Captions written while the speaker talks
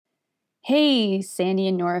Hey, Sandy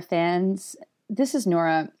and Nora fans. This is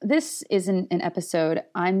Nora. This isn't an episode.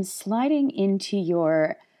 I'm sliding into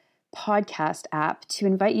your podcast app to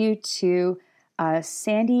invite you to a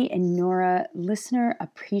Sandy and Nora Listener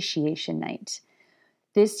Appreciation Night.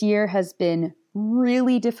 This year has been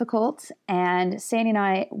really difficult, and Sandy and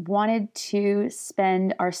I wanted to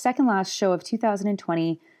spend our second last show of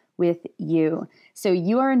 2020 with you. So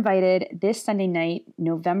you are invited this Sunday night,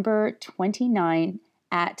 November 29th,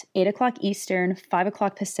 at 8 o'clock Eastern, 5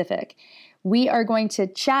 o'clock Pacific. We are going to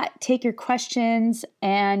chat, take your questions,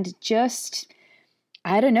 and just,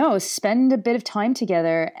 spend a bit of time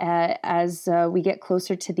together as we get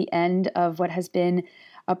closer to the end of what has been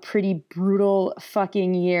a pretty brutal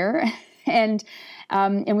fucking year. And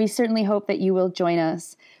we certainly hope that you will join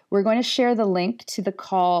us. We're going to share the link to the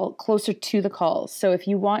call closer to the call. So if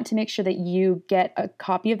you want to make sure that you get a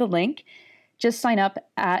copy of the link, just sign up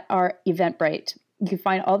at our Eventbrite. You can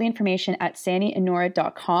find all the information at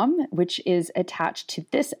sandyandnora.com, which is attached to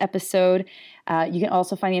this episode. You can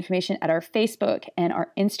also find the information at our Facebook and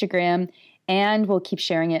our Instagram, and we'll keep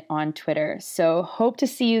sharing it on Twitter. So hope to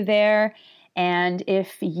see you there. And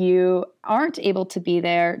if you aren't able to be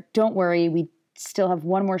there, don't worry. We still have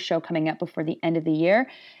one more show coming up before the end of the year.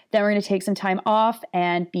 Then we're going to take some time off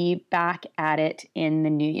and be back at it in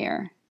the new year.